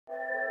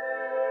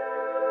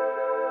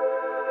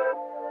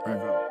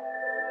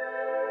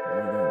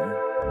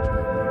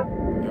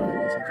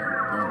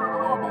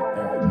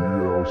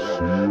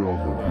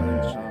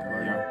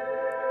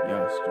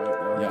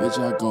Bitch,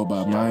 I go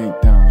by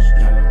Mike down.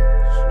 Straight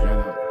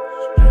up.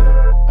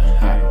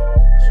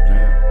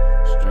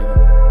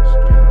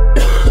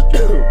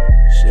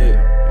 Shit.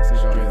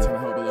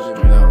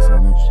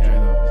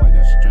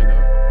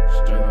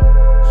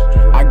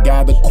 I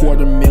got a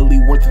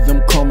 $250,000 worth of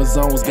them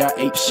chromosomes. Got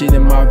ape shit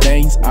in my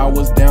veins. I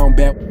was down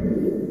bad.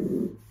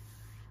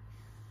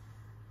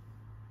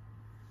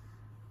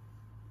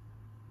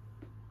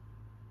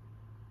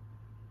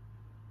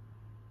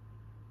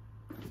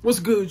 What's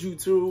good,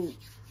 YouTube?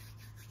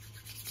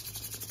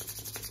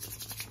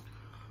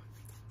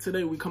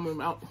 Today we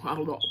coming out.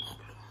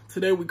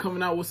 Today we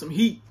coming out with some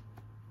heat.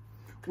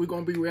 We're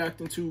gonna be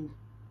reacting to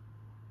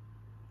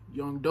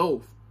young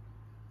Dolph.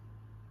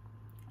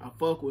 I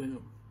fuck with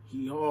him.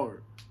 He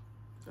hard.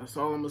 That's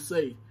all I'm gonna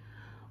say.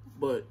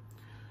 But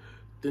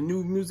the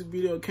new music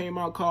video came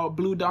out called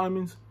Blue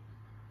Diamonds.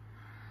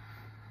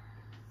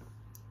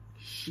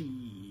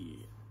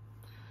 Shit.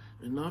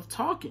 Enough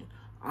talking.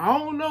 I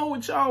don't know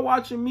what y'all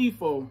watching me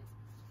for.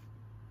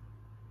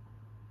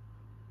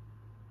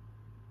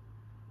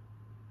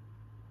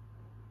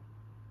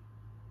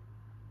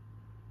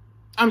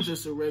 I'm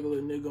just a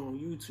regular nigga on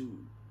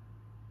YouTube.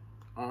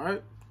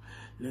 Alright?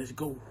 Let's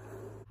go.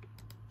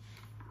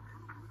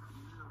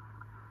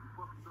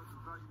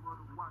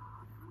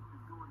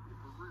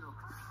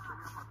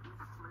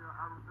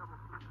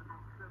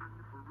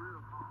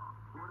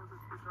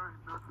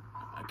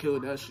 I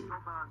killed that shit.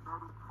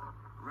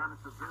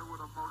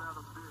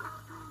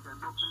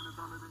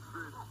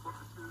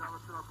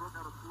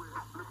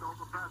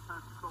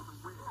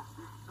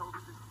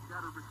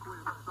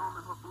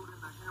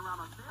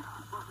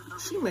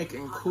 She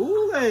making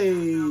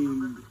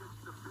Kool-Aid.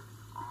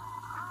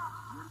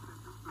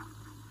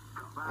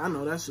 I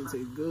know that shit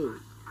tastes good.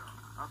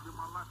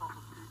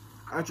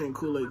 I drink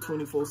Kool-Aid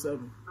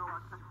 24/7.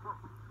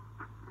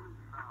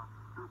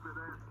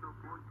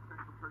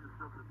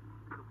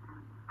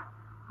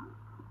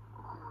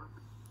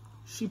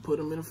 She put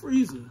them in the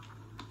freezer.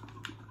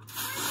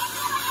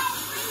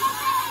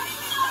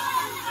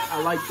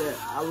 I like that.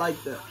 I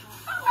like that.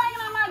 I'm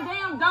banging on my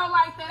damn door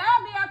like that.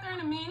 I'll be out there in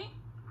a minute.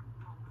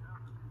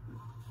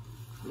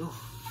 Ugh.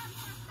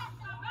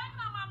 Banging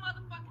on my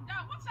motherfucking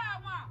door. What y'all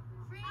want?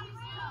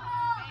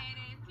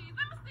 Badass kids.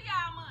 Let me see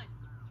y'all money.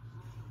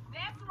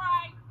 That's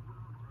right.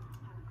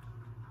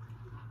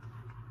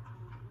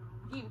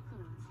 Give it to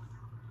me.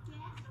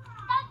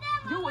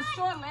 You was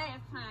short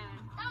last time.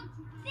 Don't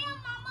steal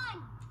my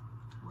money.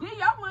 Give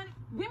your money.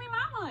 Give me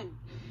my money.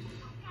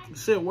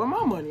 Shit, where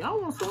my money? I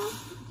want some.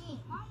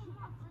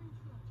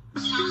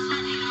 You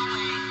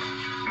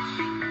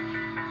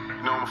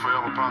know I'm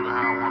forever pop it how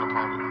I want to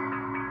pop it.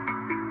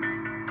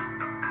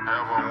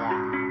 However I want.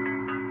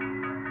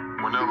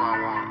 Whenever I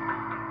want.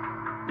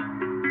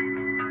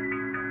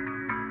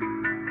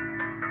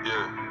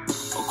 Yeah.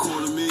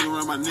 $250,000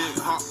 around my neck,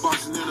 hot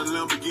boxing in a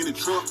Lamborghini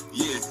truck.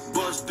 Yeah,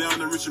 bust down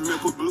the Richard Mill,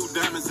 put blue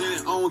diamonds in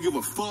it. I don't give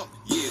a fuck.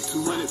 Yeah,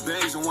 200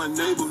 bags in one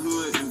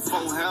neighborhood and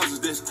 4 houses.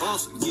 That's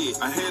us. Yeah,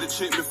 I had a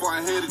check before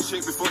I had a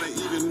check before they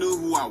even knew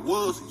who I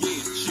was. Yeah,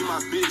 she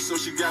my bitch, so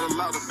she got a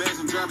lot of bags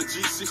and drive a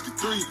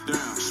G63.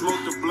 Down.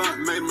 Smoked a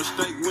blunt, made a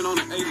mistake, went on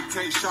an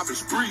 80K shopping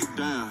spree.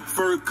 Down.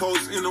 Fur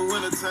coats in the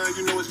wintertime,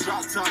 you know it's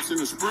drop tops in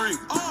the spring.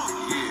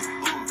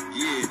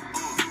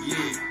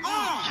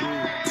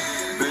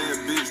 Bad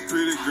bitch,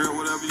 pretty girl,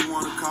 whatever you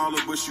wanna call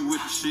her, but she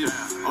with the shit.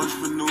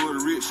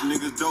 Entrepreneur, rich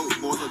niggas, dope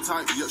boy, her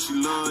type, yup, she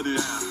love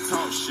this.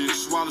 Talk shit,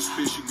 swallow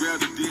spit, she grab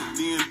the dick,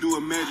 then do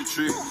a magic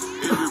trick.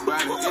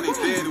 Everybody and they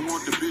daddy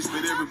want the bitch,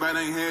 but everybody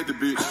ain't had the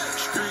bitch.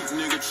 Street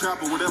nigga,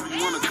 trapper, whatever you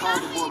wanna call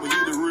the boy, but he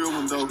the real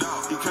one though.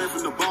 He came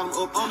from the bottom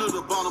up under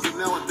the bottom, but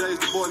nowadays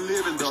the boy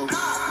living though.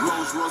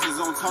 Rolls Royces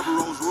on top of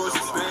Rolls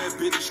Royces, bad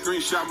bitches,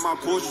 screenshot my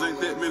Porsches, ain't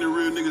that many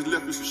real niggas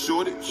left, it's a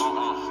shortage.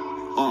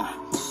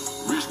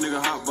 Rich nigga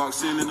hot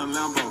boxing in a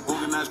Lambo.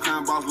 Organized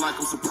crime boss like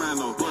I'm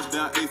Soprano. Bust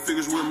down 8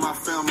 figures with my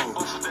famo.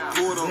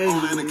 Pulled up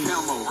on in a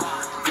camo.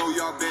 Go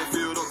y'all bad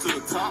filled up to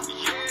the top.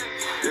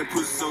 That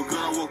pussy so good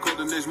I woke up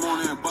the next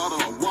morning and bought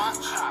her a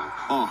watch.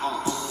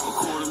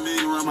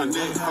 $250,000 around my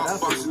neck. Hot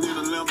boxing in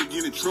a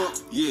Lamborghini truck.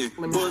 Yeah,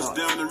 bust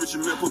down the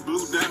Richard Mill, put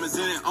blue diamonds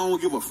in it. I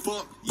don't give a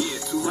fuck. Yeah,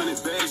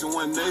 200 bags in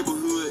one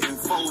neighborhood and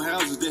 4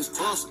 houses. That's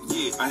us.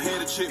 Yeah, I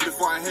had a check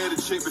before I had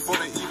a check before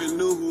they even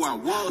knew who I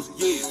was.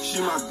 Yeah,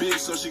 she my bitch,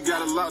 so she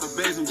got a lot of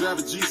bags and drive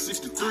a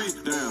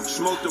G63. Down.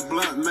 Smoked a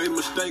blunt, made a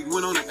mistake,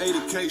 went on an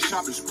 80K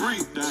shopping spree.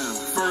 Down.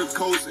 Fur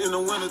coats in the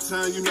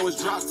wintertime, you know it's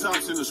drop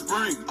tops in the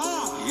spring.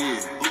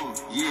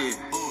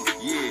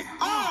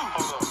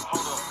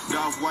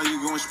 Dolph, why you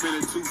gonna spend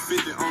it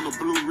 $250 on the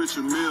blue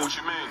Richard Mill? What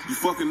you mean? You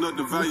fucking up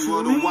the value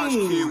of the watch,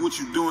 kid. What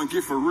you doing?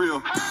 Get for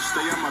real.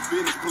 Stay out my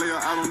business, player.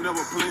 I don't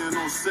never plan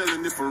on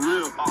selling it for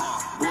real.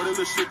 Boy, that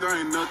little shit, there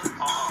ain't nothing.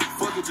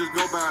 Fuck it, just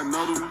go buy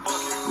another one.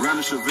 Round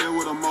the Chevelle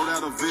with a mold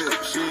out of vet.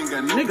 She ain't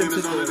got no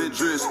pennies under that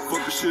dress.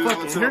 Fuck the shit out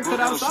until I broke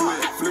out of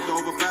sweat. Flipped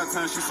over 5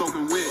 times, she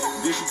soaking wet.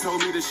 Then she told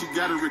me that she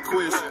got a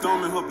request.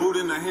 Thumbing her boot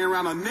in the hair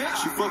around her neck.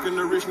 She fucking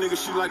the rich nigga,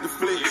 she like to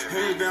flex.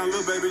 Hands down,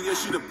 little baby, yeah,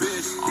 she the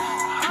best.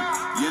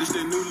 Yeah, this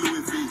that new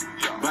Louis V.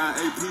 Buying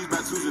APs by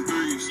 2s and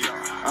 3s.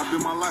 I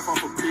built my life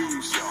off of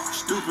P's.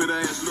 Stupid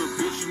ass little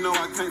bitch, you know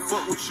I can't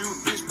fuck with you,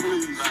 bitch,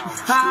 please.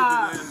 Stupid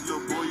ass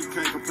little boy, you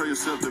can't compare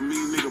yourself to me,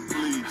 nigga,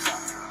 please.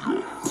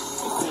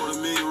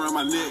 $250,000 around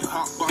my neck,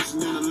 hot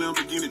boxing in a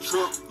Lamborghini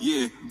truck.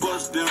 Yeah,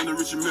 bust down the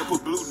Richard Mille,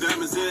 put blue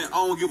diamonds in it,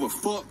 I don't give a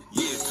fuck.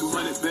 Yeah,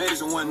 200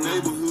 bags in one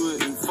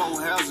neighborhood and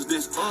 4 houses,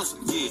 that's us.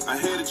 Yeah, I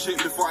had a chick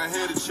before I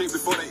had a chick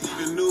before they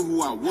even knew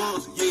who I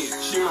was. Yeah,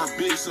 she my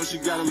bitch, so she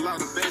got a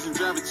lot of bags and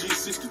drive a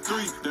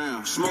G63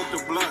 down. Smoked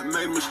a blunt,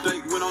 made a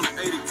mistake, went on an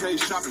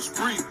 80K shopping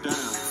spree down.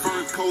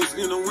 Fur coats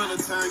in the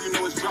wintertime, you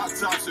know it's drop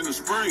tops in the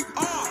spring.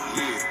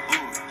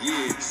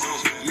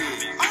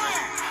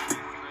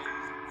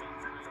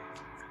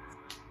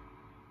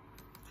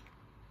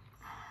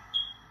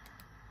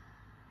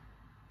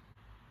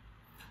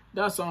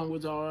 That song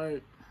was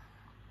alright.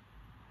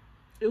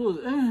 It was.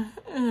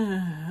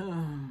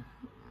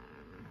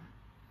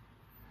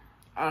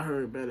 I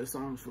heard better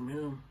songs from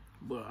him,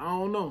 but I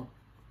don't know.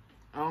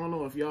 I don't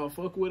know if y'all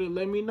fuck with it.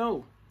 Let me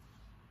know.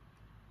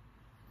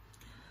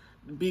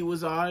 The beat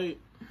was alright.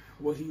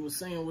 What he was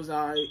saying was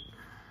alright.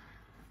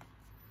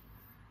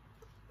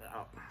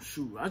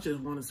 Shoot, I just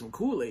wanted some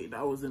Kool-Aid.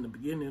 That was in the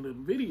beginning of the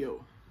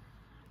video.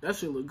 That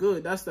shit look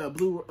good. That's that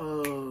blue.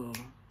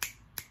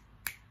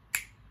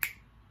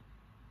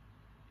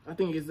 I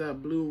think it's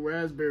that blue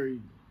raspberry,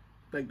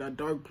 like that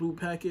dark blue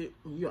packet.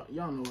 Y'all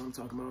know what I'm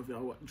talking about if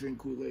y'all drink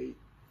Kool-Aid.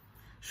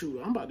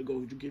 Shoot, I'm about to go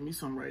get me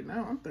some right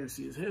now. I'm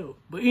thirsty as hell.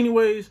 But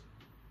anyways,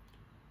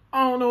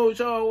 I don't know what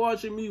y'all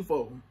watching me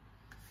for.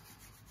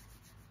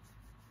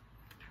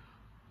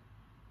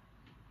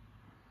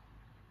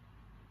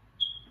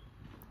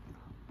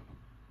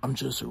 I'm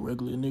just a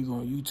regular nigga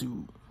on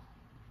YouTube.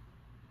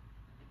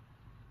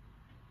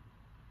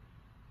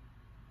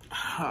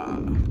 Ha.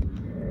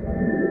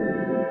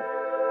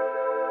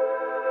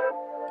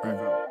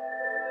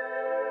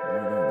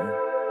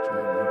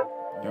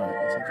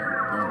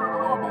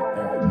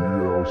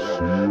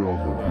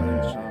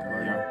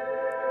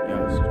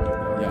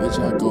 Bitch,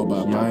 I go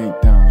by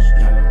Mike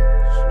down.